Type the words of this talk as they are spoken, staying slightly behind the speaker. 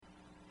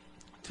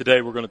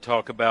Today we're going to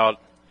talk about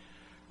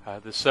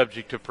the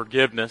subject of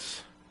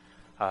forgiveness.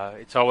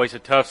 It's always a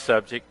tough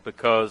subject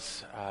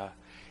because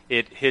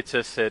it hits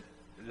us at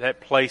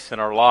that place in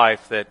our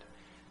life that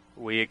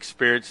we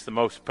experience the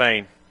most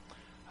pain.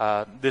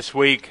 This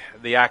week,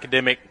 the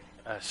academic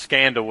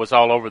scandal was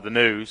all over the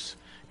news.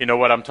 You know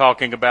what I'm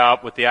talking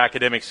about with the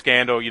academic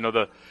scandal. You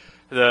know,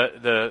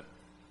 the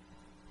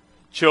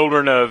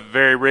children of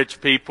very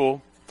rich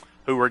people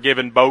who were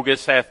given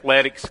bogus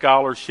athletic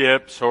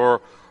scholarships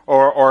or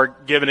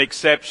given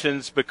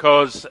exceptions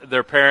because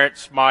their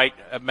parents might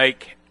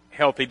make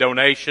healthy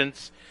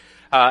donations,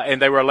 and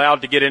they were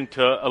allowed to get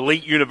into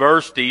elite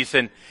universities,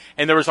 and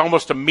there was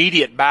almost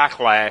immediate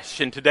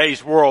backlash. In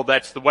today's world,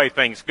 that's the way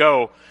things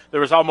go. There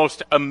was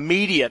almost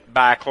immediate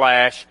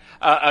backlash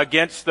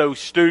against those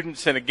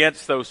students and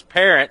against those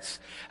parents,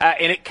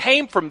 and it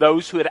came from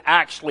those who had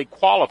actually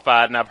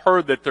qualified. And I've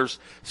heard that there's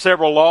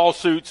several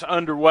lawsuits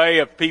underway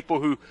of people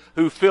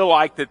who feel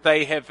like that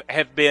they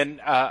have been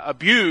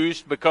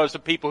abused because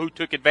of people who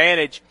took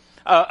advantage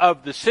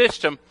of the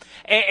system.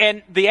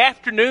 And the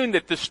afternoon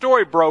that the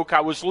story broke,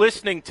 I was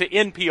listening to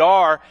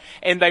NPR,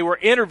 and they were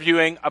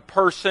interviewing a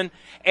person,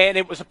 and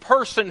it was a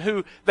person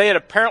who they had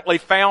apparently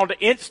found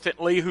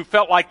instantly who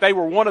felt like they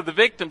were one of the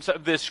victims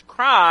of this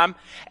crime.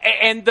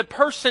 And the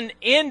person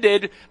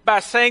ended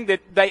by saying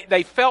that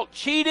they felt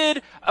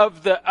cheated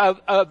of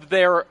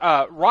their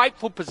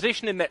rightful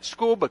position in that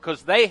school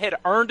because they had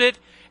earned it.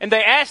 And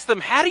they asked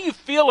them, "How do you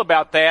feel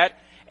about that?"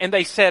 And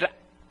they said,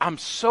 "I'm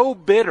so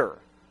bitter."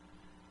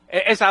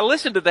 As I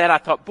listened to that, I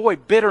thought, boy,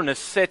 bitterness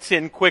sets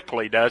in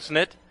quickly, doesn't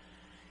it?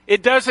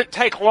 It doesn't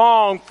take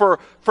long for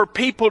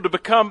people to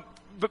become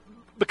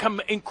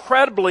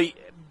incredibly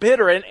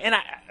bitter. And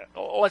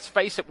let's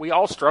face it, we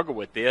all struggle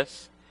with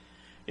this.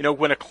 You know,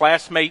 when a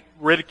classmate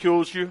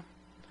ridicules you,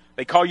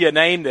 they call you a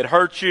name that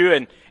hurts you,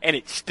 and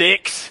it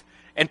sticks,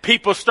 and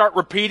people start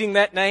repeating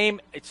that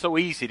name, it's so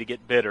easy to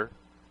get bitter.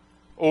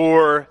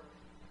 Or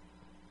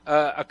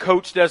a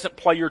coach doesn't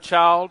play your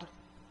child,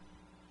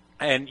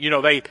 and, you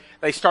know,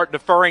 they start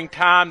deferring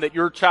time that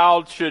your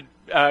child should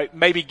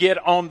maybe get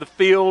on the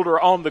field or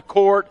on the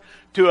court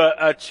to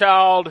a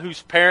child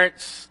whose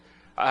parents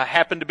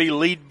happen to be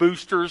lead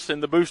boosters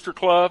in the booster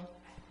club.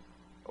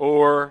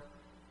 Or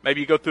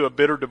maybe you go through a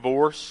bitter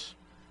divorce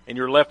and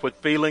you're left with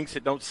feelings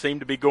that don't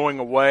seem to be going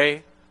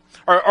away.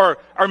 Or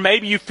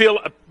maybe you feel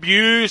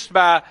abused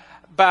by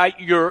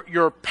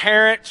your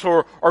parents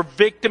or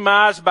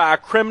victimized by a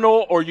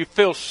criminal, or you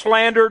feel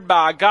slandered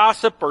by a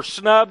gossip or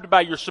snubbed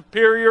by your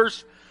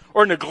superiors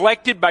or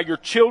neglected by your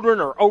children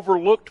or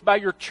overlooked by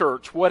your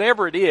church.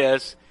 Whatever it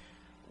is,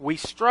 we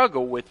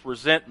struggle with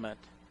resentment.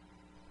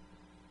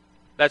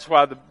 That's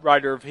why the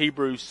writer of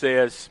Hebrews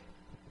says,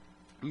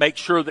 make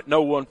sure that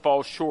no one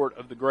falls short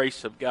of the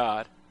grace of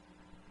God,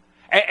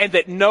 and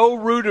that no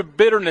root of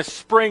bitterness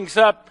springs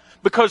up,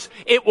 because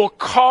it will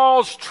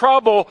cause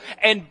trouble,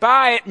 and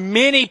by it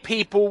many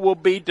people will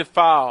be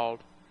defiled.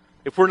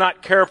 If we're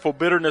not careful,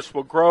 bitterness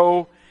will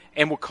grow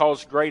and will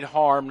cause great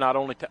harm not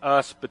only to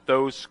us, but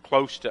those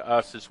close to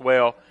us as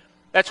well.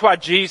 That's why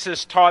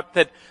Jesus taught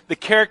that the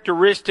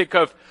characteristic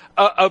of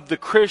the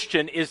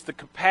Christian is the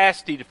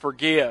capacity to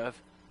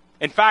forgive.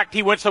 In fact,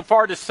 he went so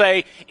far to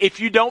say, if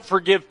you don't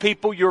forgive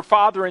people, your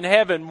Father in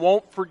heaven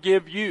won't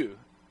forgive you.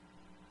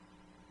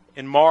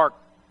 In Mark,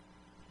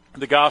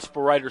 the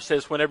gospel writer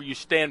says, whenever you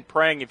stand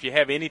praying, if you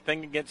have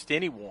anything against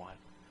anyone,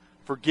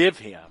 forgive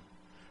him,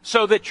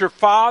 so that your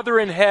Father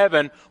in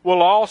heaven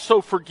will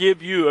also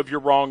forgive you of your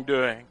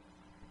wrongdoing.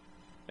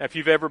 Now, if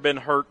you've ever been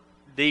hurt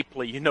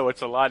deeply, you know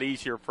it's a lot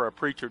easier for a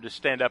preacher to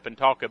stand up and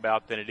talk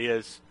about than it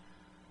is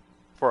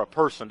for a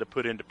person to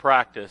put into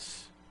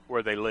practice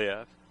where they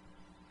live.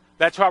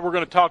 That's why we're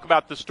going to talk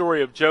about the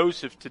story of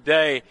Joseph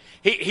today.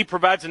 He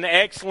provides an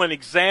excellent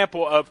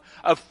example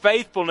of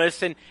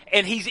faithfulness, and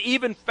he's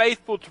even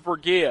faithful to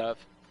forgive.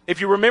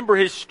 If you remember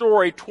his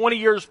story, 20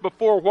 years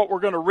before what we're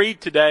going to read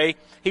today,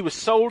 he was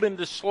sold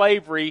into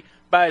slavery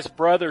by his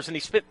brothers, and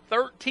he spent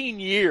 13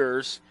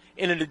 years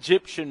in an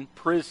Egyptian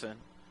prison.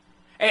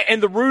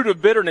 And the root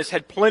of bitterness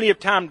had plenty of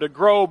time to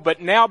grow,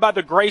 but now by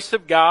the grace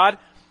of God,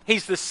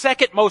 he's the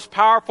second most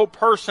powerful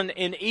person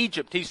in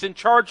Egypt. He's in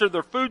charge of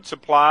their food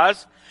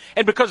supplies.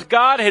 And because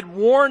God had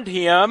warned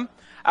him,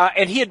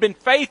 and he had been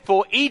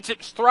faithful,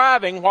 Egypt's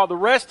thriving while the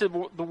rest of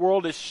the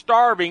world is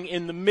starving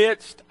in the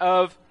midst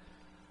of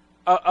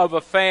a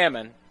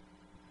famine.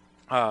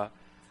 But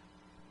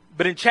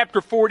in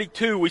chapter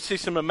 42, we see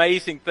some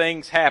amazing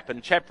things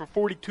happen. Chapter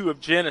 42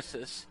 of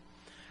Genesis.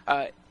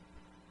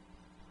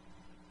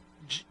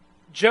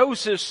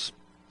 Joseph's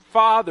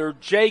father,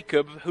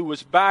 Jacob, who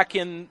was back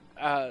in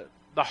the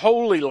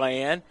Holy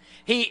Land,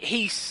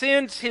 he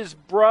sends his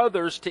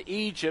brothers to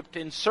Egypt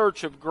in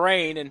search of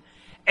grain,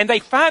 and they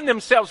find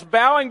themselves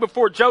bowing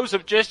before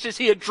Joseph just as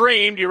he had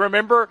dreamed. You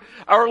remember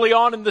early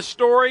on in the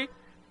story?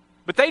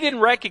 But they didn't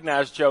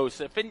recognize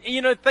Joseph. And,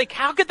 you know, think,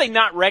 how could they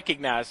not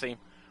recognize him?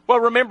 Well,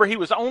 remember, he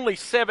was only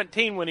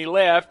 17 when he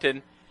left,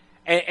 and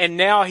and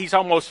now he's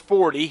almost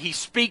 40. He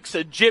speaks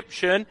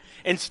Egyptian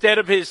instead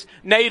of his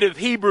native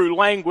Hebrew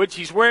language.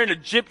 He's wearing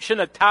Egyptian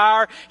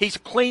attire. He's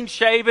clean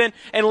shaven.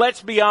 And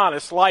let's be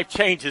honest, life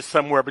changes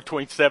somewhere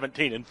between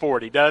 17 and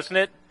 40, doesn't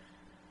it?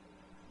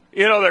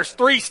 You know, there's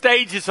 3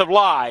 stages of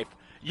life.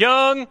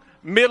 Young,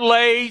 middle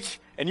age,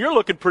 and you're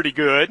looking pretty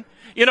good.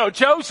 You know,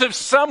 Joseph's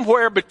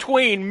somewhere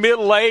between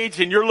middle age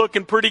and you're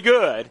looking pretty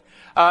good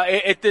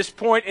at this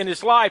point in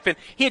his life. And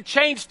he had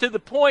changed to the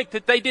point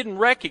that they didn't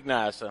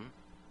recognize him.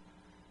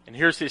 And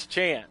here's his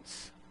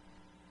chance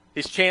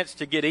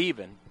to get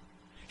even.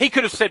 He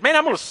could have said, man,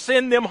 I'm going to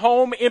send them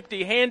home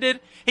empty-handed.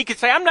 He could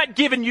say, I'm not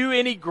giving you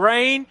any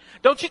grain.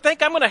 Do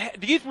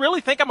you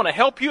really think I'm going to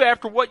help you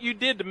after what you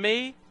did to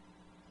me?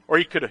 Or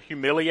he could have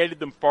humiliated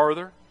them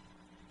further.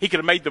 He could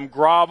have made them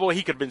grovel.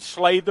 He could have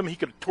enslaved them. He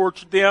could have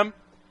tortured them.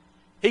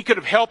 He could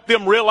have helped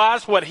them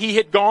realize what he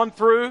had gone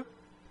through.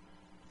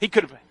 He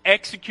could have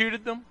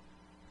executed them.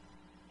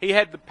 He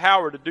had the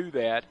power to do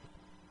that.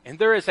 And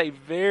there is a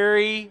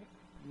very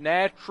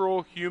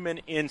natural human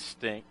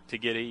instinct to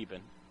get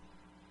even.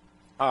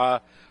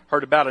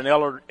 Heard about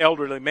an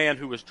elderly man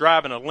who was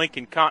driving a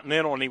Lincoln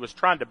Continental, and he was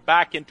trying to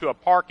back into a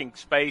parking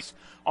space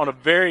on a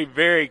very,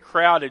 very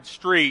crowded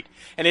street.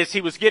 And as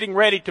he was getting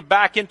ready to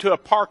back into a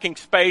parking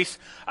space,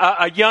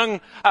 a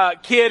young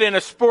kid in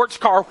a sports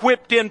car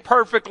whipped in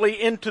perfectly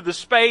into the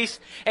space,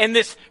 and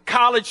this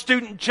college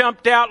student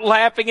jumped out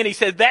laughing, and he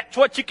said, "That's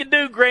what you can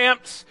do,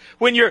 Gramps,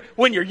 when you're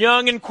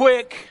young and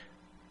quick."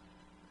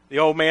 The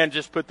old man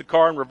just put the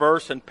car in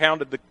reverse and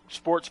pounded the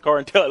sports car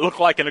until it looked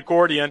like an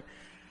accordion.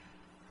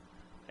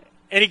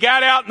 And he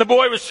got out, and the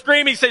boy was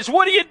screaming. He says,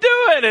 "What are you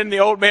doing?" And the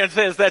old man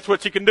says, "That's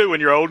what you can do when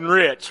you're old and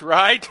rich,"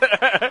 right?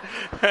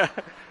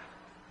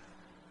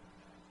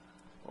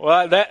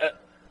 Well,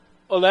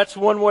 that's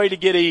one way to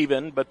get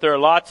even, but there are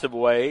lots of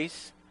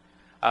ways.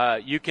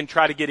 You can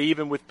try to get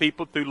even with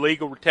people through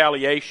legal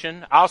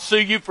retaliation. I'll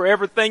sue you for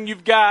everything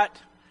you've got.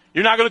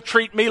 You're not going to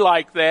treat me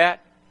like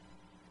that.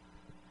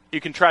 You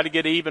can try to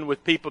get even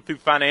with people through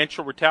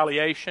financial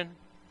retaliation.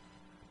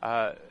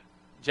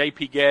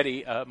 J.P.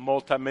 Getty, a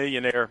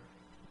multimillionaire,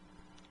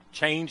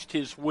 changed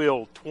his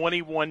will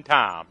 21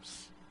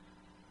 times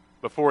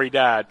before he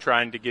died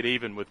trying to get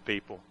even with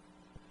people.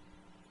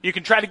 You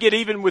can try to get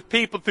even with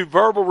people through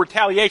verbal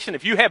retaliation.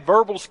 If you have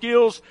verbal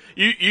skills,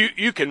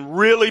 you can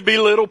really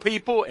belittle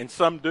people, and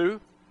some do.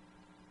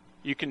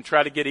 You can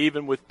try to get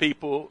even with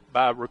people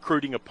by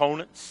recruiting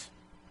opponents.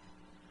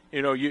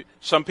 You know,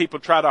 some people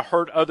try to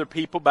hurt other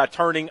people by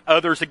turning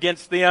others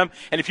against them.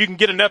 And if you can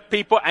get enough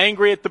people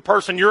angry at the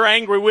person you're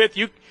angry with,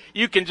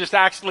 you can just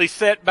actually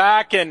sit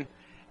back and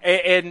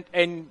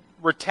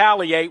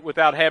retaliate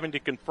without having to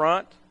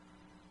confront.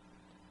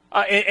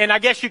 And I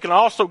guess you can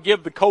also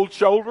give the cold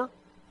shoulder.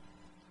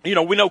 You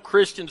know, we know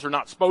Christians are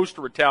not supposed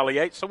to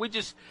retaliate, so we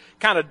just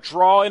kind of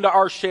draw into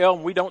our shell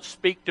and we don't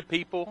speak to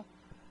people.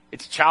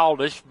 It's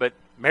childish, but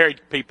married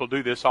people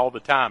do this all the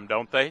time,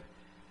 don't they?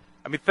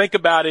 I mean, think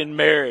about in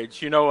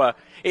marriage, you know,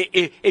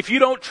 if you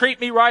don't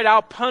treat me right,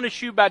 I'll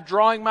punish you by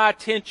drawing my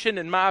attention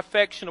and my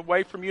affection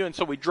away from you. And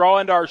so we draw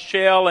into our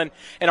shell, and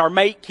our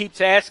mate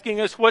keeps asking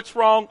us, "What's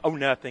wrong?" "Oh,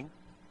 nothing."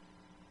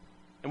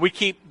 And we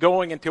keep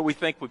going until we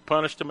think we've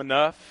punished them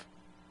enough.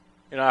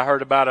 You know, I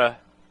heard about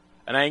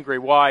an angry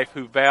wife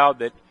who vowed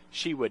that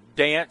she would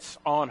dance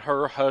on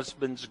her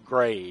husband's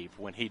grave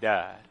when he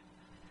died.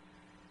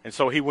 And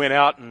so he went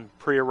out and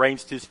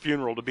prearranged his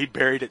funeral to be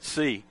buried at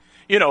sea.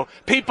 You know,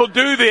 people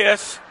do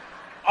this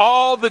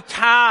all the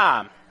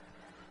time.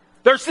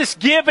 There's this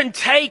give and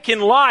take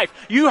in life.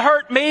 You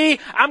hurt me,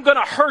 I'm going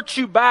to hurt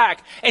you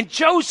back. And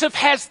Joseph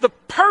has the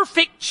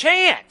perfect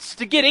chance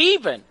to get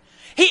even.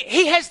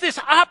 He has this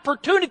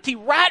opportunity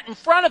right in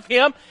front of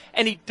him,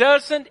 and he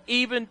doesn't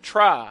even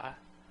try.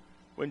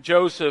 When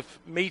Joseph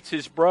meets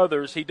his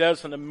brothers, he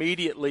doesn't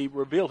immediately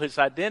reveal his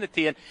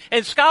identity.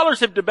 And scholars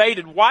have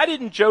debated, why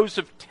didn't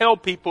Joseph tell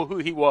people who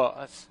he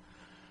was?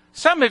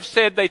 Some have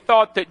said they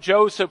thought that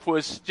Joseph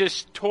was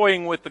just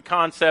toying with the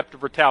concept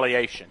of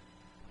retaliation.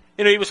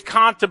 You know, he was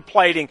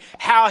contemplating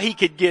how he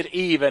could get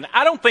even.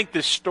 I don't think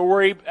this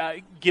story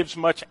gives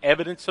much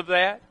evidence of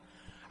that.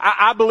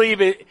 I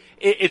believe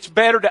it's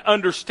better to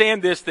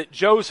understand this, that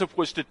Joseph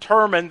was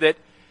determined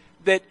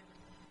that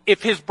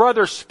if his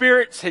brother's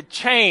spirits had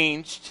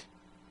changed,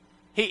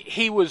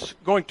 he was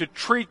going to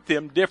treat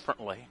them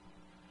differently.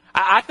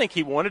 I think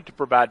he wanted to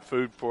provide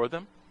food for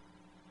them.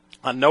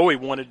 I know he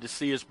wanted to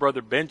see his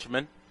brother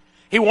Benjamin.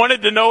 He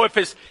wanted to know if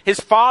his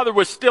father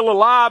was still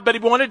alive, but he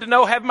wanted to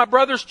know, have my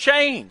brothers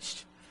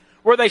changed?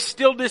 Were they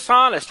still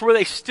dishonest? Were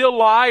they still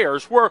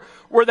liars?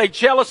 Were they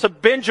jealous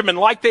of Benjamin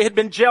like they had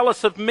been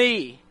jealous of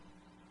me?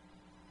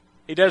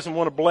 He doesn't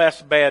want to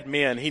bless bad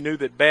men. He knew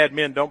that bad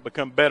men don't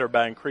become better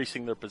by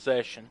increasing their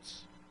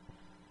possessions.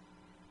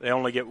 They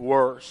only get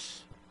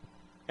worse.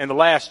 And the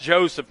last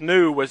Joseph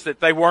knew was that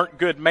they weren't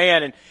good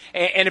men.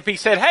 And if he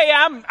said, "Hey,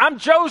 I'm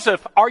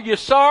Joseph, are you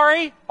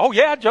sorry?" "Oh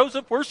yeah,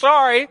 Joseph, we're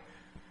sorry." You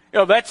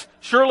know, that's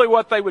surely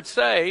what they would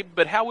say,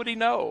 but how would he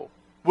know?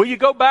 "Will you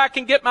go back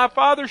and get my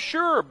father?"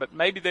 "Sure," but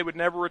maybe they would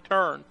never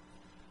return.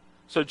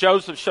 So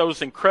Joseph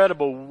shows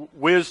incredible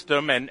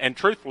wisdom and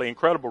truthfully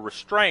incredible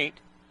restraint.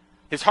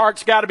 His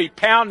heart's got to be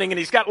pounding, and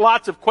he's got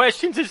lots of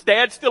questions. Is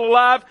Dad still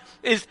alive?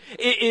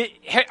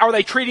 Are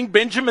they treating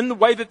Benjamin the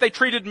way that they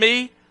treated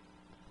me?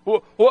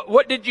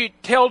 What did you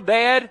tell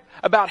Dad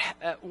about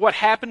what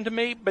happened to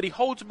me? But he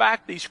holds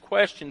back these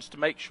questions to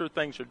make sure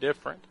things are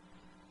different.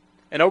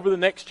 And over the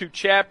next 2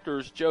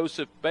 chapters,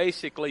 Joseph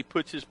basically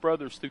puts his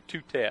brothers through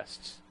 2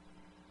 tests.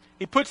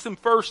 He puts them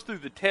first through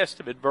the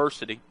test of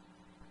adversity.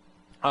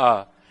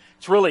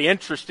 It's really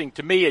interesting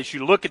to me as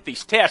you look at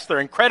these tests. They're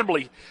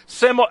incredibly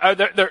similar.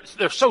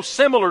 They're so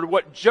similar to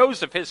what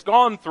Joseph has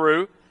gone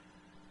through.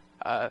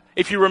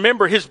 If you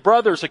remember, his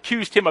brothers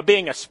accused him of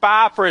being a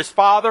spy for his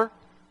father.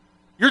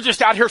 You're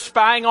just out here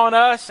spying on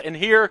us. And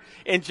here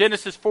in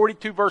Genesis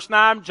 42 verse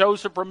 9,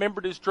 Joseph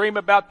remembered his dream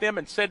about them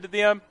and said to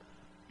them,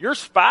 "You're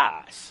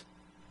spies.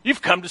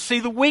 You've come to see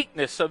the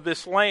weakness of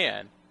this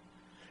land."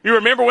 You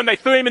remember when they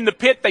threw him in the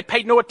pit, they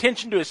paid no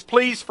attention to his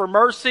pleas for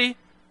mercy.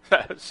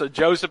 So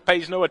Joseph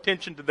pays no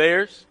attention to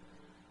theirs.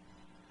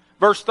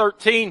 Verse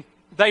 13,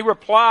 they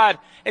replied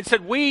and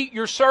said, "We,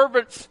 your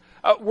servants,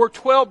 were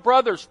 12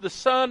 brothers, the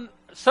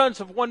sons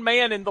of one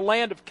man in the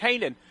land of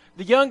Canaan.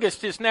 The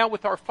youngest is now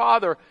with our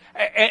father,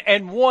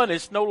 and one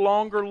is no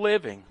longer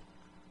living."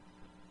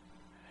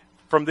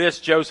 From this,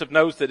 Joseph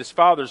knows that his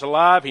father's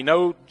alive. He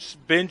knows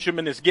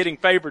Benjamin is getting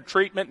favored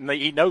treatment, and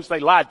he knows they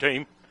lied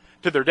to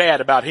their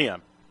dad about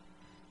him.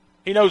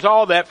 He knows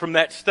all that from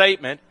that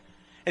statement.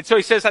 And so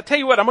he says, "I tell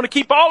you what, I'm going to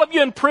keep all of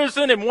you in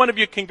prison, and one of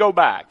you can go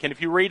back." And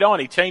if you read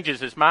on, he changes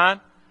his mind.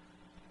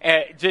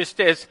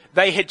 Just as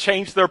they had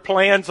changed their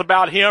plans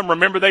about him.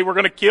 Remember, they were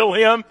going to kill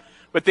him,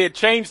 but they had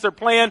changed their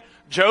plan.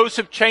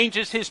 Joseph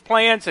changes his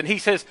plans, and he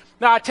says,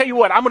 "Now, I tell you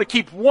what, I'm going to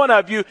keep one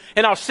of you,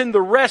 and I'll send the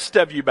rest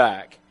of you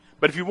back.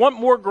 But if you want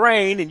more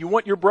grain and you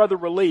want your brother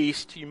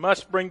released, you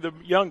must bring the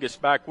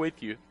youngest back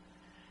with you."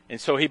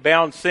 And so he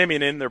bound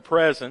Simeon in their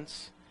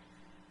presence.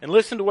 And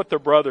listen to what their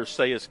brothers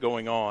say is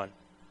going on.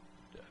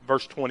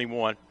 Verse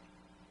 21.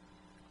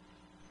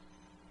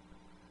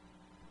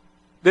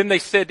 Then they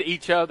said to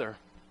each other,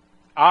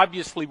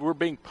 "Obviously we're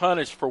being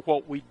punished for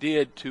what we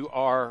did to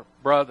our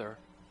brother.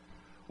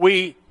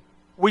 We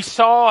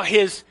saw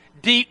his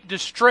deep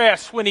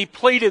distress when he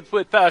pleaded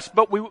with us,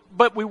 but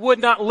we would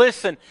not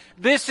listen.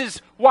 This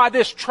is why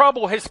this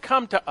trouble has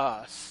come to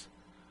us."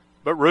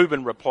 But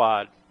Reuben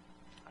replied,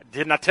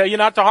 "Didn't I tell you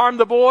not to harm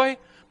the boy?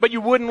 But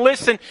you wouldn't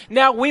listen.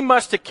 Now we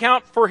must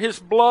account for his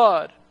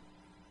blood."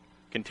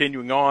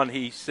 Continuing on,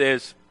 he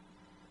says,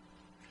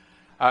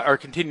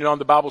 continuing on,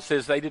 the Bible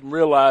says they didn't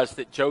realize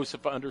that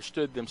Joseph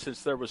understood them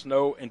since there was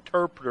no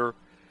interpreter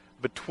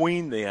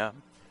between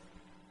them.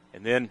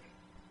 And then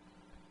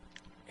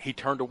he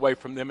turned away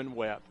from them and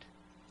wept.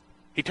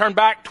 He turned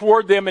back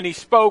toward them and he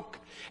spoke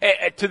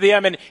to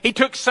them, and he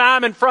took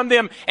Simon from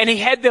them and he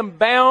had them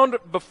bound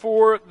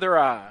before their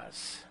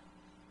eyes.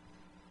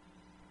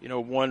 You know,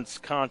 one's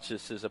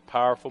conscience is a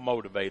powerful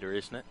motivator,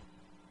 isn't it?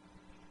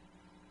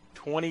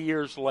 20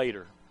 years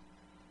later,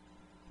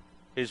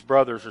 his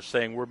brothers are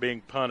saying, "We're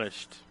being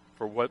punished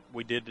for what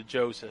we did to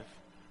Joseph."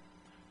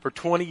 For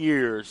 20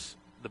 years,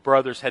 the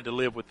brothers had to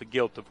live with the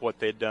guilt of what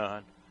they'd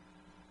done.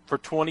 For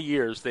 20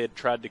 years, they had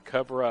tried to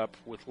cover up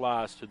with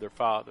lies to their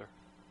father.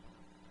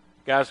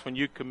 Guys, when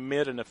you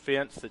commit an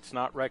offense that's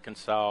not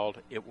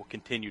reconciled, it will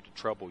continue to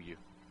trouble you.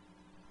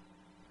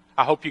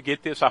 I hope you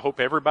get this. I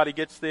hope everybody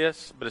gets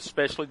this, but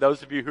especially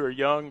those of you who are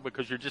young,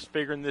 because you're just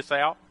figuring this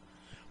out.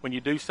 When you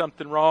do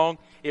something wrong,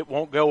 it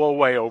won't go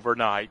away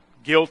overnight.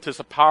 Guilt is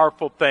a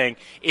powerful thing.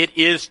 It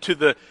is to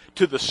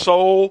the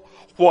soul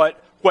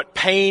what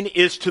pain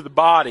is to the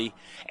body.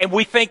 And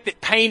we think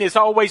that pain is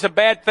always a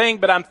bad thing,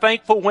 but I'm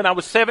thankful when I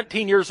was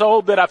 17 years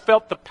old that I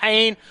felt the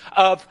pain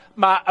of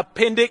my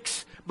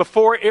appendix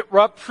before it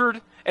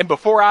ruptured. And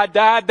before I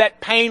died, that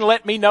pain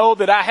let me know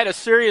that I had a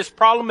serious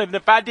problem, and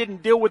if I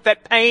didn't deal with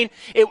that pain,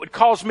 it would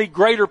cause me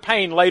greater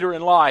pain later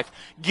in life.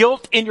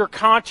 Guilt in your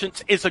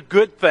conscience is a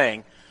good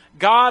thing.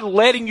 God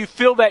letting you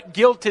feel that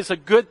guilt is a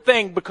good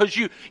thing, because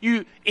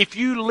if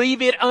you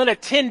leave it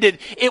unattended,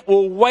 it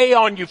will weigh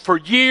on you for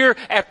year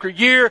after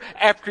year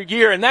after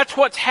year. And that's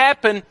what's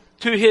happened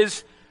to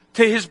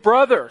his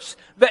brothers.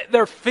 That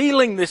they're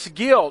feeling this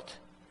guilt.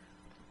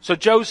 So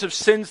Joseph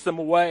sends them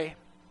away.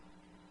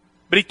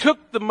 But he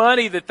took the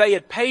money that they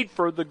had paid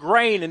for the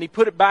grain and he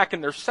put it back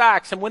in their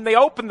sacks. And when they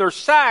opened their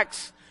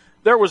sacks,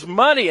 there was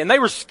money, and they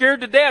were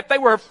scared to death. They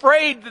were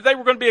afraid that they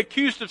were going to be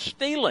accused of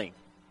stealing.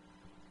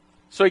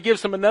 So he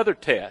gives them another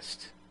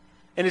test.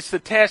 And it's the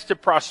test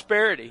of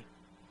prosperity.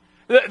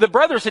 The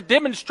brothers had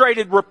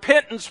demonstrated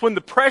repentance when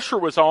the pressure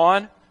was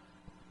on.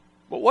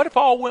 But what if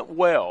all went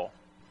well?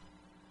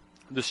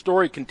 The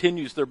story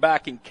continues. They're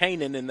back in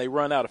Canaan and they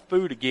run out of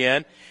food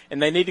again.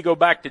 And they need to go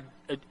back to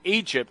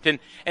Egypt.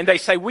 And they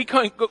say, "We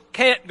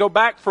can't go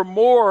back for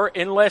more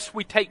unless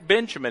we take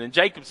Benjamin." And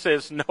Jacob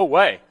says, "No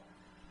way.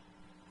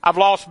 I've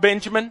lost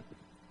Benjamin.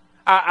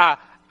 I've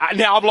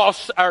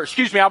lost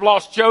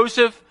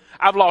Joseph.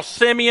 I've lost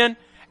Simeon.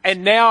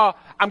 And now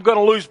I'm going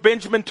to lose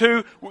Benjamin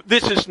too.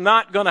 This is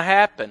not going to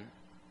happen."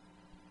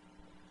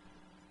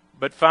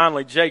 But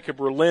finally, Jacob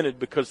relented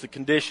because the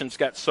conditions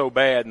got so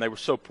bad and they were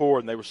so poor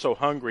and they were so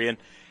hungry.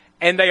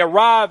 And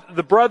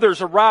the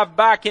brothers arrived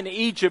back in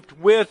Egypt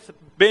with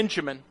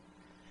Benjamin.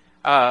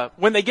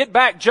 When they get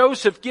back,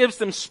 Joseph gives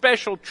them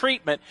special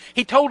treatment.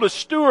 He told a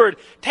steward,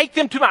 take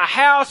them to my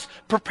house,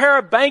 prepare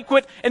a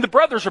banquet, and the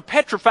brothers are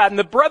petrified. And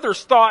the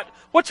brothers thought,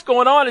 what's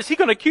going on? Is he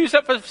going to accuse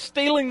us of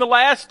stealing the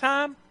last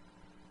time?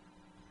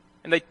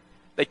 And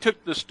they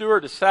took the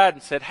steward aside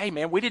and said, hey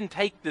man, we didn't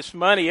take this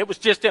money. It was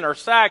just in our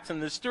sacks.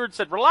 And the steward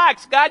said,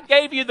 relax, God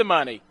gave you the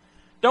money.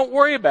 Don't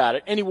worry about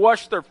it. And he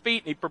washed their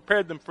feet and he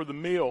prepared them for the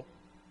meal.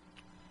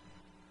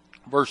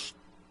 Verse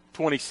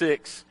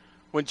 26,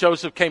 when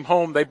Joseph came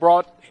home, they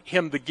brought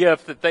him the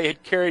gift that they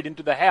had carried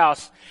into the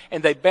house,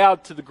 and they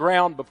bowed to the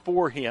ground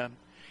before him.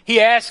 He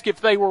asked if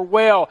they were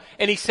well,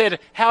 and he said,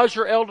 how's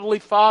your elderly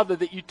father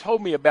that you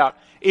told me about?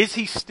 Is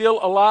he still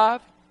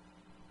alive?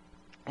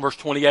 Verse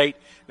 28,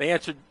 they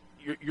answered,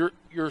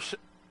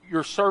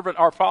 your servant,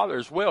 our father,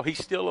 is well. He's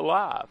still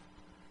alive.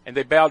 And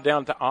they bowed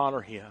down to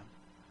honor him.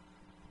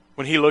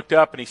 When he looked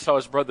up and he saw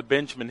his brother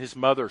Benjamin, his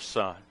mother's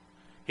son,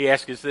 he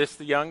asked, is this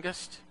the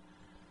youngest?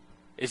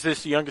 Is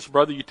this the youngest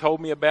brother you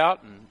told me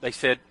about? And they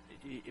said,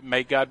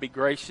 may God be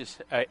gracious.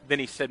 Then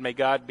he said, may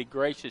God be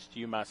gracious to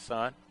you, my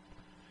son.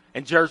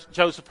 And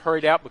Joseph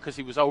hurried out because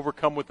he was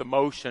overcome with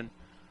emotion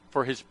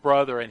for his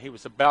brother, and he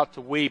was about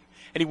to weep.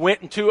 And he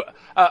went into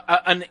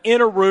an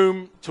inner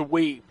room to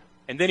weep.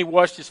 And then he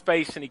washed his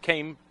face and he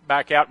came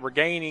back out,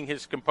 regaining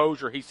his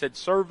composure. He said,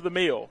 serve the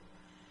meal.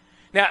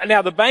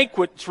 Now the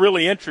banquet's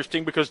really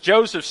interesting because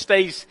Joseph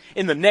stays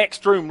in the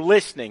next room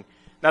listening.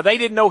 Now they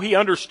didn't know he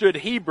understood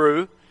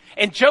Hebrew.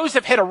 And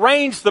Joseph had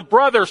arranged the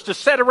brothers to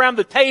sit around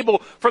the table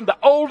from the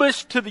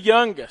oldest to the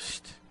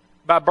youngest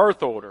by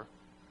birth order.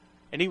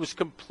 And he was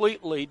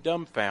completely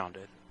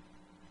dumbfounded.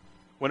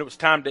 When it was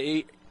time to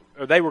eat,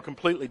 or they were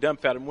completely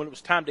dumbfounded. When it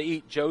was time to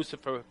eat,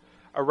 Joseph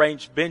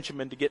arranged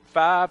Benjamin to get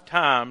 5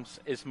 times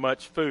as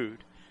much food.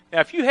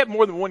 Now, if you have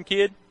more than one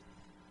kid,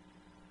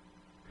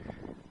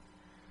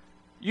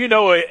 you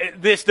know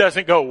this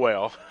doesn't go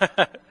well.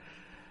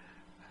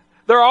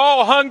 They're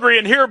all hungry,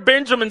 and here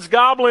Benjamin's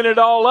gobbling it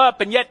all up,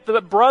 and yet the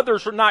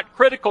brothers are not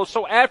critical.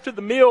 So after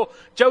the meal,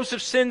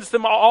 Joseph sends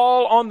them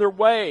all on their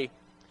way.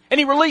 And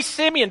he released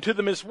Simeon to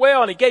them as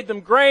well, and he gave them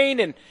grain,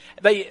 and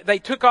they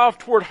took off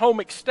toward home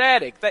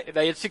ecstatic.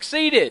 They had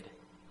succeeded.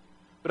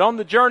 But on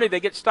the journey, they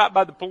get stopped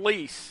by the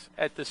police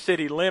at the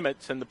city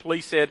limits, and the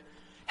police said,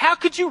 how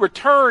could you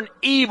return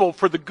evil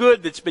for the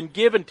good that's been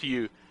given to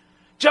you?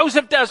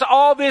 Joseph does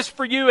all this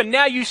for you, and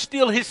now you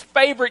steal his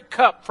favorite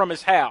cup from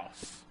his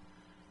house.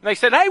 And they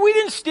said, hey, we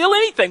didn't steal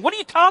anything. What are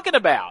you talking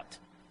about?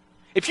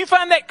 If you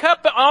find that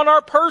cup on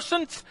our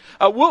persons,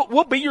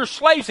 we'll be your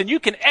slaves, and you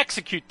can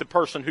execute the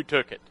person who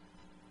took it.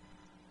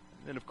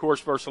 And of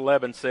course, verse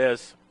 11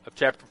 says of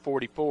chapter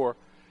 44,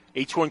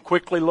 each one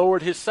quickly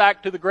lowered his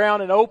sack to the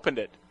ground and opened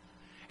it.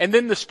 And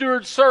then the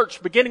steward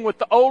searched, beginning with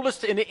the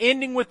oldest and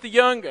ending with the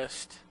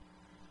youngest.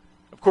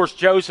 Of course,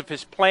 Joseph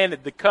has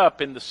planted the cup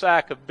in the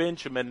sack of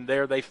Benjamin, and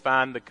there they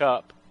find the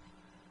cup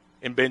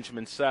in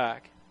Benjamin's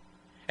sack.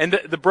 And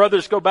the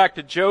brothers go back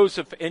to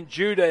Joseph and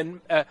Judah,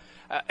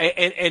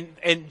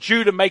 and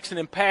Judah makes an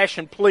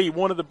impassioned plea,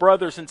 one of the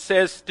brothers, and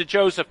says to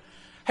Joseph,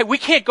 hey, we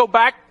can't go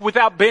back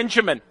without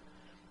Benjamin.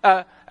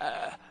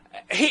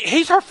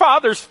 He's our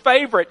father's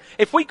favorite.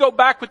 If we go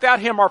back without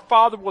him, our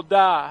father will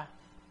die.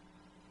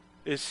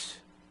 This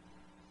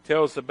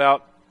tells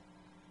about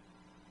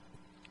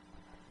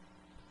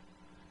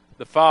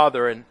the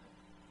father and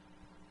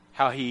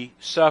how he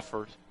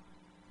suffered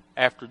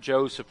after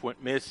Joseph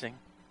went missing.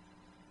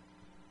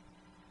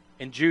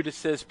 And Judah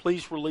says,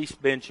 please release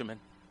Benjamin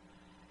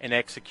and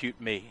execute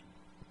me.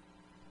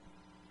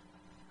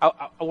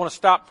 I want to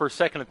stop for a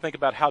second and think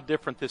about how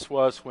different this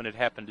was when it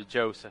happened to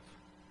Joseph.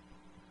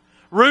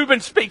 Reuben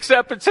speaks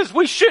up and says,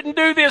 we shouldn't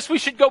do this. We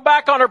should go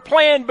back on our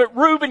plan. But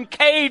Reuben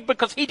caved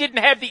because he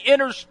didn't have the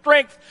inner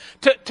strength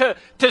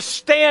to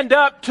stand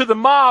up to the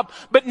mob.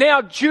 But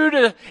now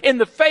Judah, in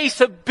the face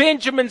of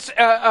Benjamin's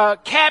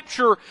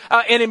capture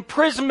and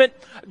imprisonment,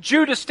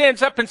 Judah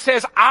stands up and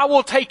says, I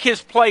will take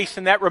his place.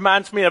 And that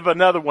reminds me of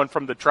another one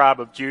from the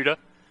tribe of Judah.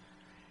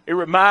 It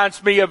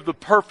reminds me of the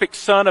perfect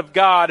Son of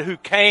God who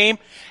came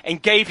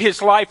and gave his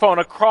life on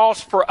a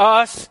cross for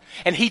us,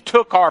 and he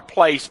took our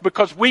place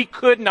because we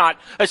could not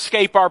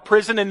escape our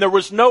prison, and there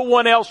was no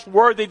one else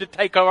worthy to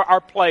take our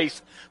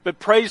place. But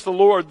praise the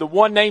Lord, the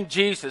one named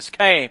Jesus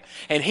came,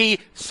 and he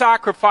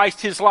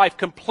sacrificed his life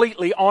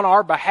completely on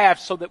our behalf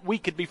so that we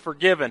could be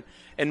forgiven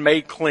and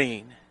made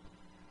clean.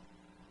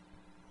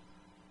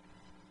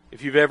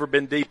 If you've ever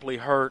been deeply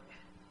hurt,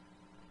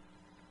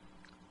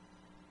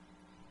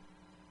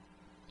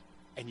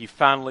 and you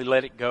finally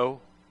let it go,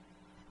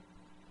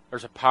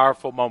 there's a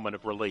powerful moment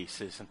of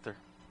release, isn't there?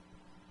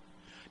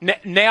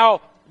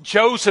 Now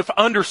Joseph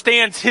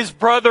understands his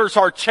brothers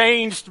are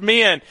changed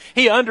men.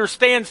 He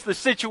understands the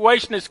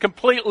situation is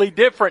completely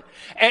different.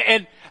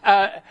 And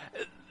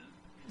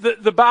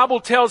the Bible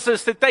tells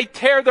us that they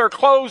tear their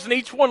clothes and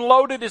each one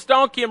loaded his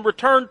donkey and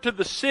returned to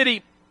the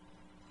city.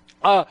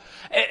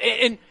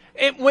 And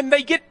And when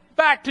they get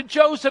back to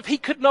Joseph, he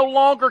could no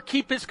longer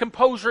keep his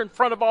composure in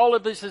front of all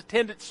of his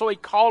attendants, so he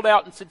called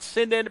out and said,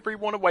 "Send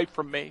everyone away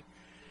from me."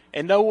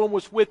 And no one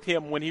was with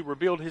him when he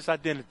revealed his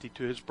identity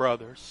to his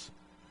brothers.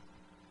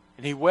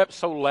 And he wept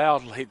so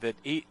loudly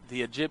that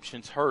the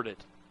Egyptians heard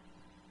it,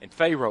 and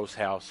Pharaoh's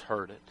house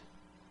heard it.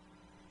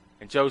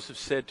 And Joseph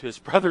said to his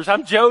brothers,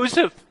 "I'm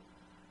Joseph.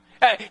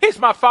 Is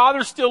my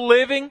father still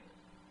living?"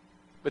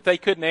 But they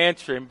couldn't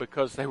answer him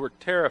because they were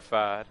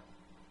terrified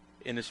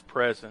in his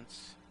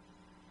presence.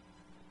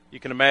 You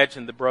can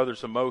imagine the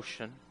brothers'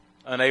 emotion,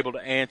 unable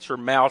to answer,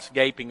 mouths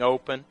gaping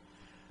open.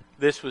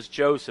 This was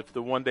Joseph,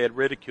 the one they had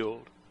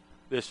ridiculed.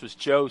 This was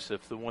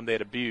Joseph, the one they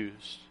had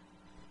abused.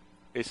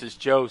 This is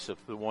Joseph,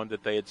 the one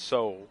that they had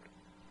sold.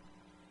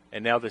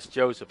 And now this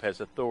Joseph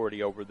has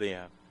authority over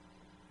them,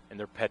 and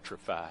they're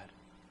petrified.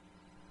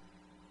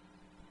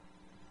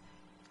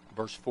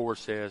 Verse 4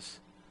 says,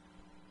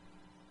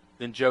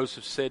 "Then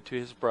Joseph said to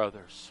his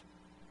brothers,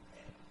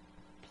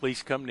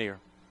 'Please come near.'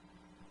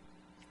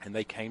 And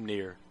they came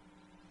near.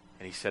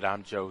 And he said,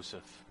 'I'm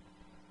Joseph,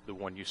 the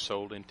one you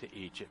sold into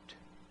Egypt.'"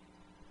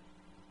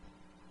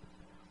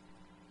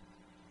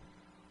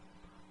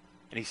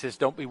 And he says,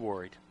 "Don't be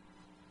worried.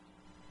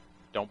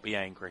 Don't be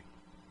angry.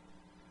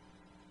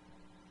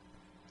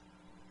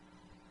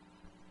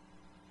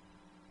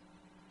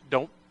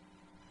 Don't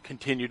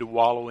continue to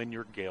wallow in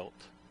your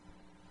guilt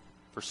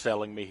for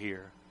selling me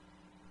here.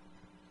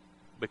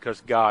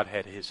 Because God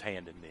had his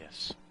hand in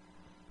this.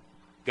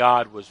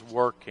 God was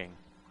working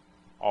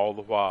all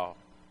the while."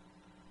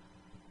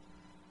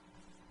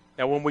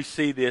 Now when we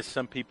see this,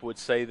 some people would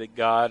say that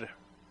God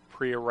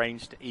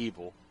prearranged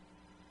evil.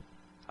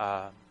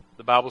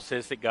 The Bible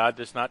says that God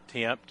does not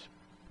tempt,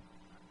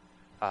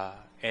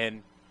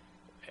 and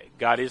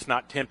God is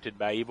not tempted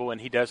by evil, and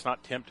he does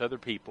not tempt other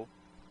people.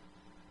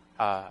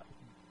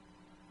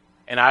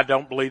 And I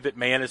don't believe that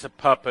man is a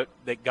puppet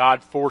that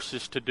God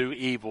forces to do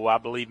evil. I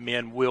believe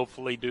men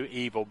willfully do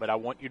evil. But I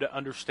want you to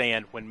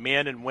understand, when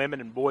men and women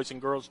and boys and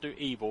girls do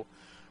evil,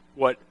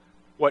 what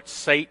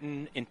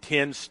Satan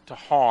intends to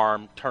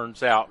harm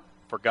turns out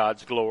for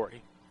God's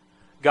glory.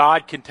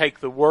 God can take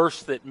the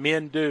worst that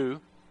men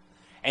do,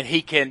 and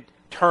he can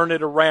turn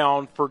it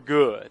around for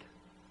good.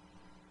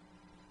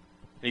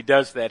 And he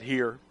does that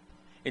here.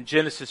 In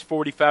Genesis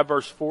 45,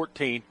 verse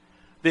 14,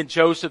 "Then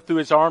Joseph threw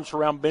his arms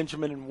around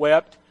Benjamin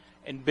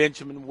and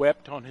Benjamin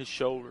wept on his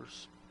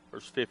shoulders."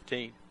 Verse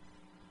 15.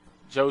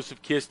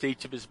 Joseph kissed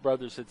each of his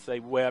brothers as they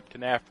wept,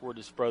 and afterward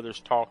his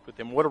brothers talked with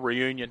him. What a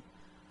reunion.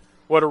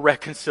 What a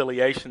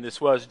reconciliation this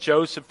was.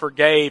 Joseph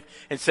forgave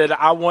and said,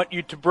 I want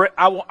you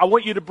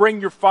to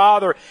bring your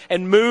father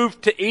and move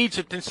to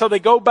Egypt. And so they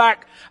go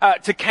back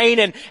to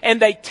Canaan,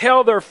 and they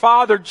tell their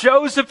father,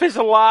 "Joseph is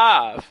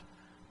alive."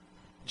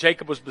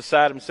 Jacob was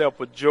beside himself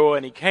with joy,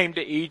 and he came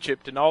to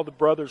Egypt, and all the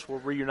brothers were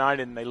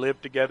reunited, and they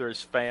lived together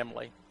as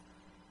family.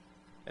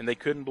 And they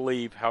couldn't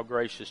believe how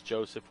gracious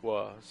Joseph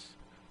was.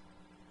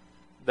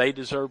 They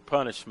deserved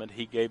punishment.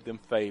 He gave them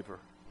favor.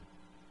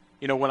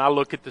 You know, when I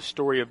look at the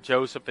story of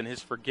Joseph and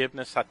his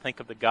forgiveness, I think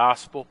of the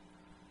gospel.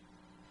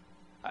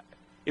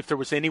 If there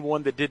was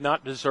anyone that did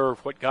not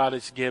deserve what God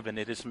has given,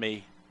 it is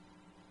me.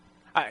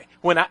 I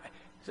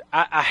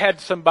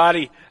had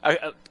somebody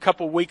a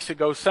couple weeks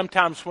ago,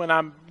 sometimes when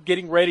I'm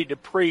getting ready to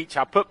preach,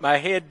 I put my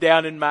head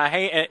down in my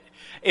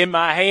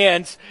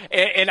hands,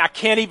 and I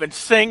can't even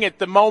sing at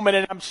the moment,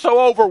 and I'm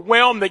so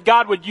overwhelmed that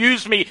God would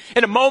use me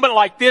in a moment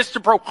like this to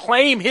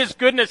proclaim his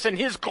goodness and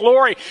his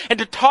glory, and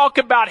to talk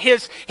about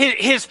his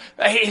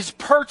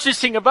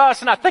purchasing of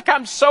us. And I think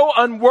I'm so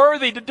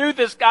unworthy to do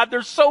this, God.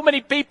 There's so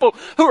many people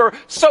who are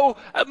so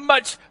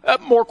much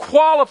more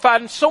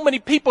qualified, and so many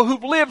people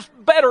who've lived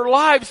better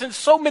lives, and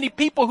so many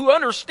people who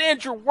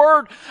understand your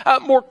word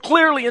more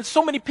clearly, and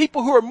so many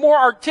people who are more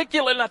articulate.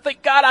 And I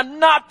think, God, I'm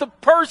not the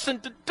person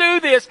to do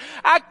this.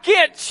 I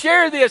can't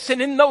share this.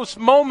 And in those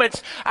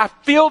moments, I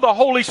feel the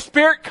Holy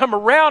Spirit come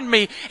around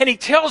me, and he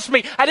tells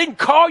me, "I didn't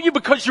call you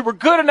because you were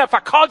good enough. I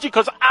called you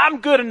because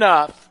I'm good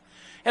enough."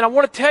 And I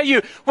want to tell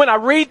you, when I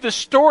read the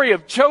story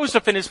of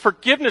Joseph and his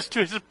forgiveness to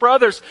his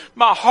brothers,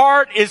 my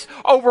heart is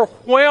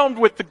overwhelmed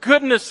with the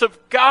goodness of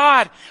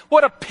God.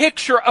 What a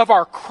picture of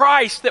our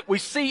Christ that we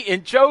see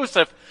in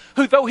Joseph,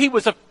 who, though he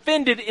was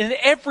offended in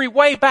every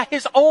way by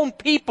his own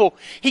people,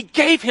 he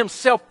gave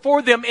himself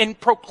for them and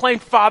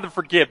proclaimed, "Father,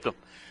 forgive them.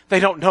 They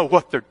don't know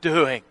what they're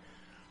doing."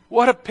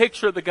 What a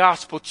picture of the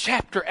gospel.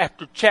 Chapter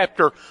after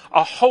chapter,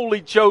 a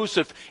holy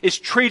Joseph is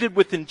treated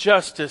with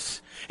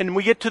injustice. And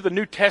we get to the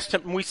New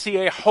Testament and we see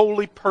a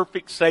holy,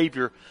 perfect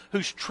Savior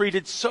who's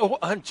treated so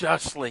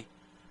unjustly.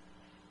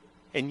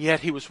 And yet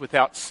he was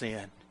without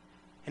sin.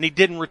 And he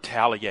didn't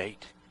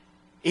retaliate,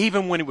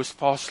 even when he was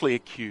falsely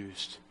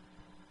accused.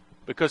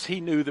 Because he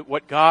knew that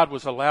what God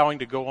was allowing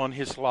to go on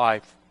his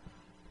life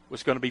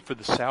was going to be for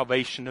the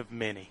salvation of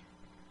many.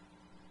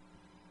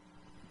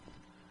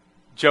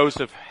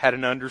 Joseph had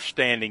an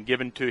understanding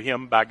given to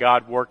him by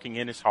God working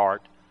in his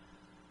heart.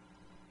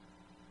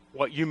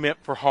 What you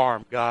meant for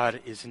harm, God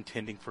is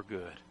intending for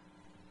good.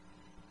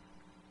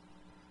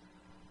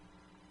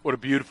 What a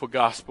beautiful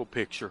gospel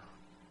picture.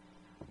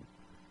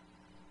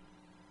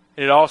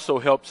 And it also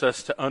helps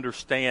us to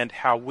understand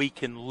how we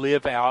can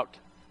live out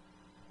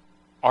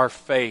our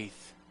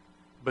faith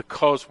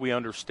because we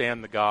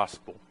understand the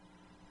gospel.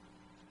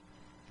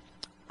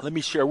 Let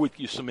me share with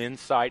you some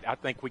insight I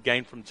think we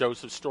gained from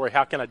Joseph's story.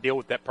 How can I deal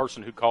with that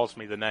person who calls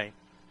me the name?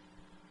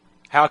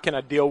 How can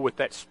I deal with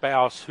that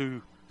spouse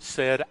who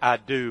said I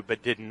do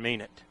but didn't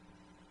mean it?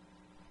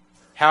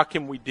 How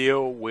can we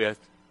deal with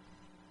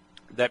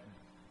that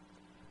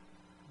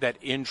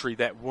injury,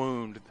 that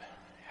wound?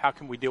 How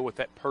can we deal with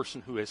that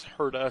person who has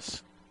hurt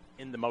us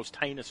in the most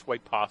heinous way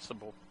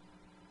possible?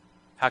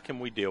 How can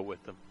we deal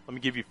with them? Let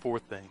me give you 4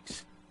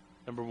 things.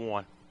 Number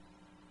 1,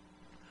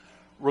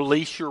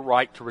 release your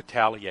right to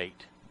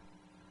retaliate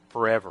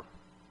forever.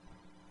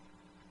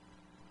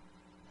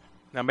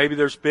 Now, maybe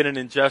there's been an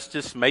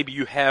injustice. Maybe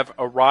you have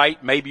a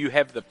right. Maybe you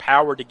have the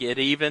power to get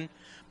even.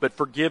 But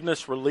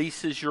forgiveness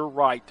releases your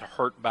right to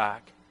hurt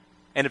back.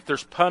 And if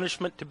there's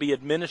punishment to be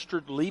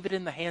administered, leave it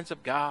in the hands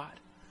of God.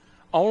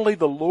 Only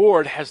the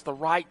Lord has the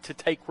right to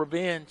take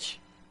revenge.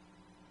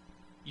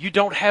 You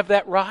don't have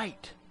that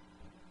right.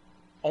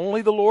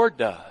 Only the Lord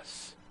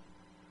does.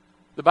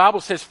 The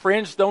Bible says,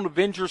 friends, don't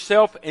avenge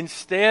yourself.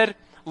 Instead,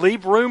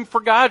 leave room for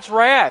God's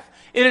wrath.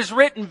 It is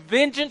written,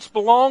 vengeance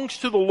belongs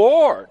to the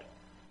Lord.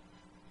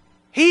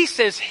 He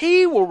says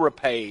He will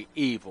repay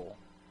evil.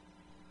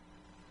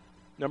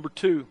 Number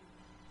 2,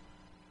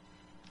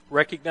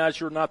 recognize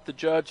you're not the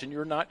judge and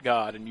you're not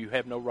God, and you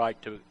have no right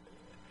to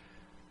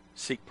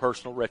seek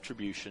personal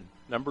retribution.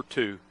 Number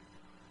 2,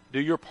 do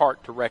your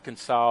part to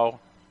reconcile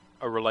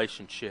a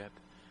relationship.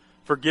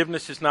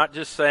 Forgiveness is not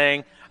just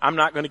saying, I'm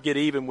not going to get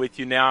even with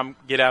you now,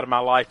 get out of my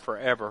life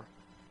forever.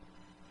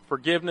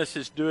 Forgiveness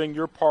is doing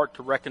your part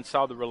to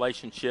reconcile the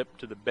relationship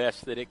to the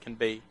best that it can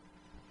be.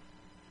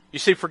 You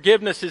see,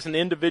 forgiveness is an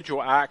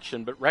individual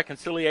action, but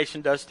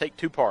reconciliation does take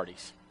 2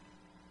 parties.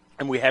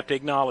 And we have to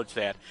acknowledge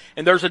that.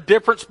 And there's a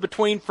difference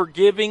between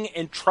forgiving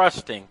and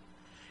trusting.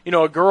 You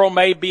know, a girl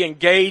may be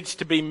engaged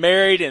to be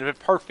married, and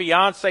if her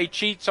fiance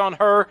cheats on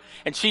her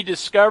and she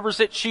discovers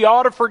it, she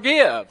ought to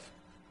forgive.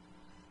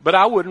 But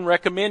I wouldn't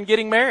recommend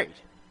getting married.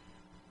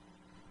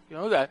 You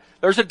know, that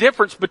there's a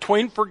difference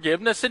between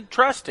forgiveness and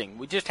trusting.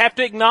 We just have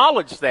to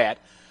acknowledge that.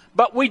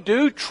 But we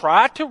do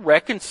try to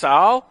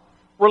reconcile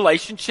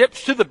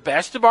relationships to the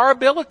best of our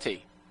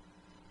ability.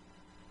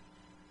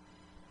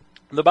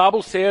 The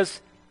Bible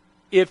says,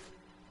 if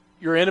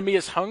your enemy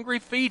is hungry,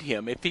 feed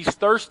him. If he's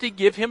thirsty,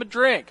 give him a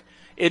drink.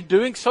 In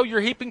doing so,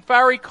 you're heaping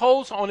fiery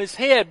coals on his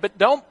head. But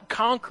don't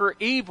conquer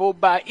evil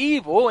by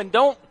evil, and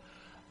don't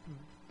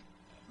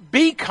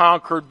be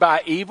conquered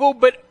by evil,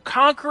 but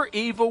conquer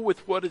evil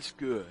with what is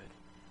good.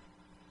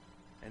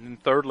 And then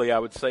thirdly, I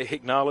would say,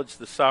 acknowledge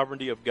the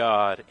sovereignty of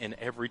God in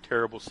every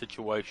terrible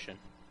situation.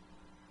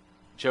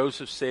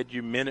 Joseph said,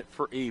 you meant it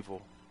for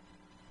evil.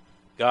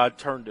 God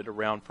turned it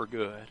around for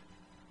good.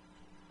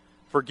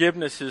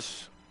 Forgiveness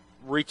is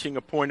reaching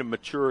a point of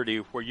maturity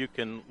where you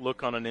can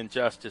look on an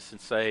injustice and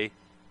say,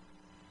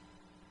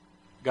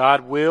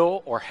 God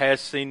will or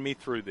has seen me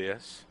through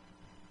this,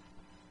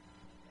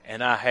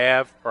 and I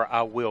have or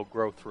I will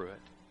grow through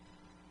it.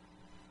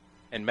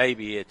 And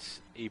maybe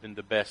it's even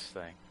the best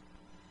thing.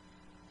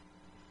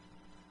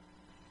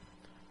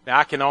 Now,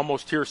 I can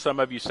almost hear some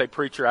of you say,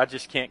 preacher, I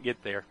just can't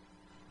get there.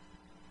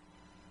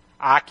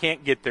 I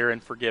can't get there in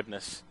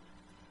forgiveness.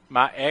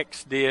 My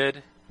ex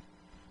did.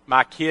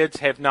 My kids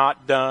have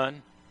not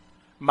done.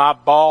 My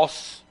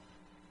boss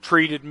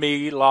treated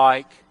me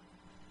like.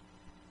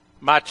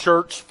 My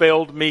church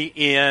failed me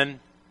in.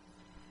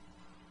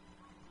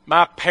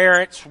 My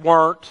parents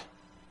weren't.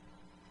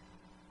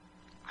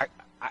 I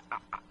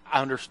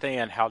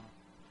understand how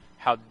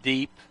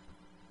deep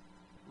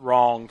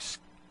wrongs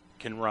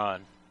can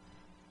run.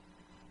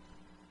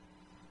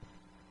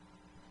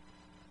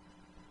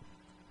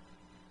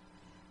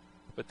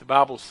 But the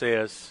Bible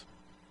says,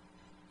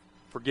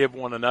 forgive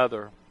one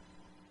another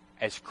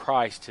as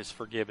Christ has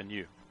forgiven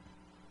you.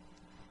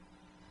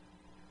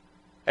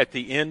 At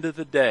the end of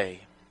the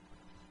day,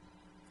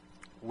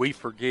 we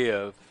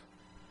forgive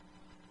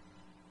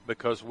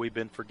because we've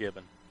been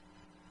forgiven.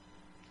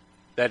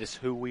 That is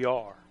who we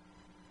are.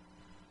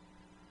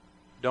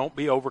 Don't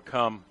be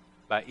overcome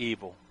by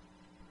evil,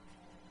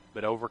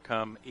 but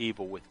overcome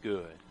evil with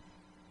good.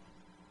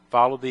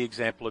 Follow the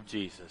example of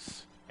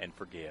Jesus and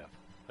forgive.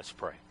 Let's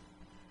pray.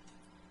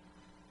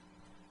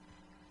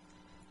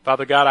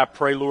 Father God, I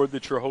pray, Lord,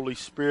 that your Holy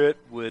Spirit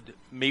would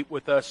meet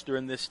with us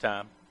during this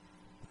time.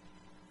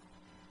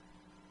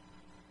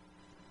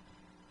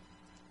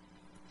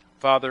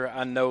 Father,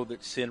 I know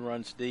that sin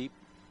runs deep.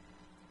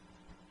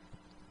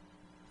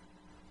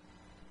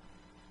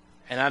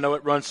 And I know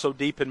it runs so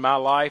deep in my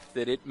life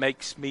that it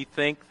makes me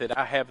think that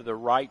I have the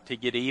right to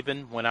get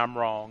even when I'm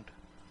wronged.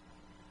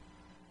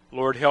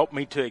 Lord, help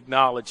me to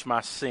acknowledge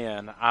my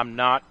sin. I'm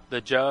not the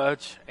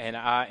judge, and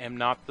I am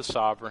not the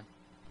sovereign.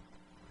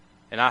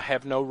 And I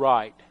have no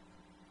right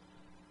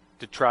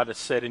to try to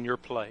sit in your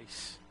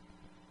place.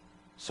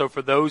 So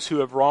for those who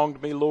have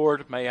wronged me,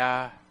 Lord, may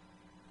I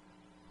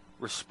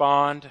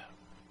respond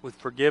with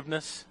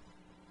forgiveness.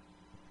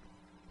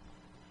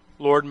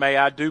 Lord, may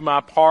I do my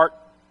part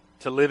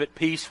to live at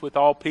peace with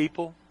all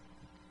people.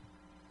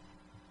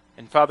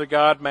 And Father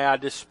God, may I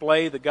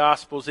display the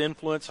gospel's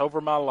influence over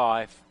my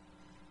life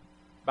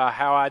by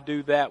how I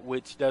do that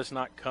which does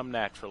not come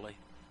naturally.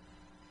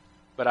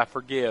 But I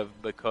forgive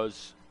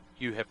because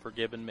you have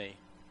forgiven me.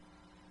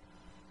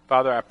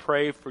 Father, I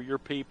pray for your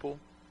people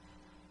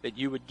that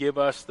you would give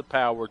us the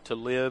power to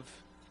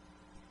live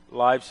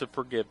lives of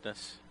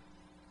forgiveness.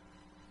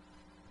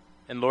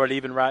 And Lord,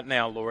 even right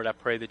now, Lord, I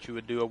pray that you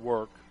would do a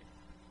work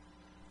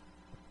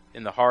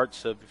in the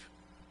hearts of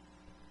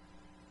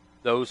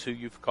those who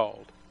you've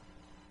called.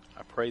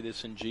 I pray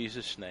this in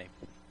Jesus' name.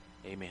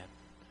 Amen.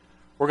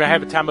 We're going to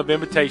have a time of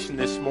invitation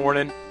this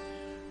morning.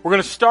 We're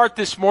going to start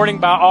this morning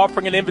by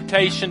offering an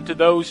invitation to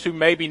those who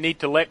maybe need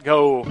to let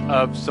go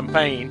of some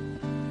pain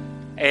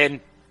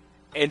and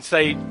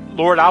say,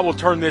 Lord, I will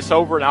turn this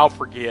over and I'll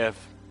forgive.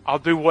 I'll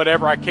do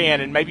whatever I can.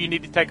 And maybe you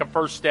need to take a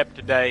first step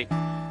today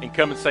and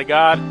come and say,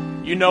 God,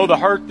 you know the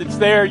hurt that's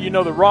there. You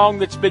know the wrong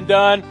that's been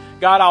done.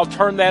 God, I'll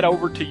turn that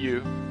over to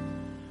you.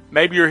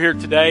 Maybe you're here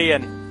today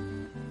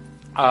and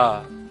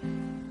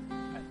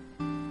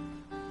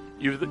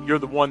you're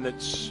the one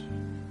that's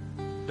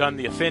done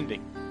the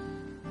offending.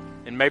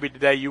 And maybe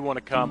today you want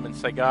to come and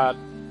say, God,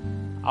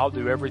 I'll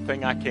do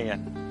everything I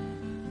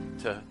can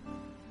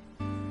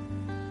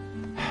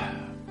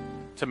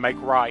to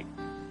make right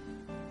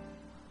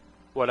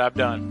what I've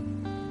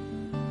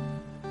done.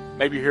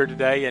 Maybe you're here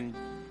today and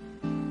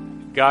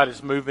God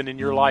is moving in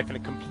your life in a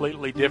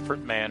completely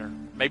different manner.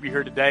 Maybe you're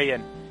here today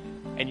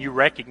and you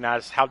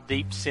recognize how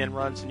deep sin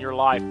runs in your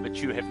life, but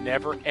you have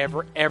never,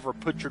 ever, ever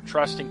put your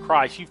trust in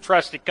Christ. You've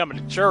trusted coming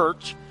to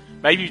church.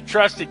 Maybe you've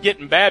trusted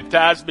getting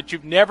baptized, but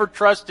you've never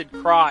trusted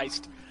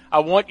Christ. I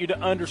want you to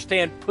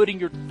understand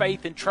putting your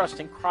faith and trust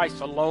in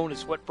Christ alone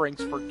is what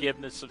brings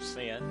forgiveness of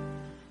sin.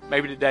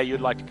 Maybe today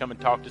you'd like to come and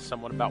talk to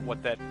someone about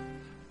what that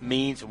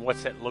means and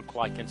what's that look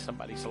like in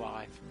somebody's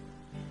life.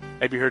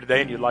 Maybe you're here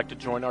today and you'd like to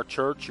join our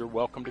church. You're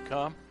welcome to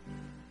come.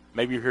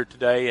 Maybe you're here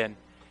today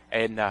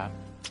and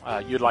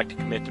you'd like to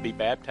commit to be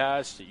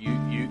baptized.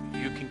 You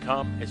can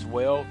come as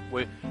well.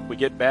 We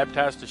get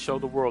baptized to show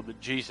the world that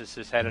Jesus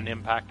has had an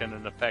impact and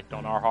an effect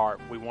on our heart.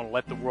 We want to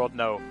let the world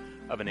know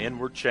of an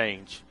inward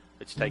change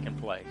that's taken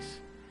place.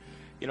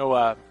 You know,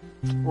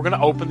 we're going to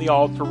open the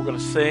altar. We're going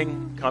to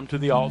sing. Come to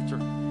the altar.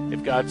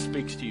 If God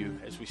speaks to you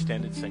as we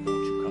stand and sing,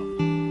 won't you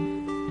come?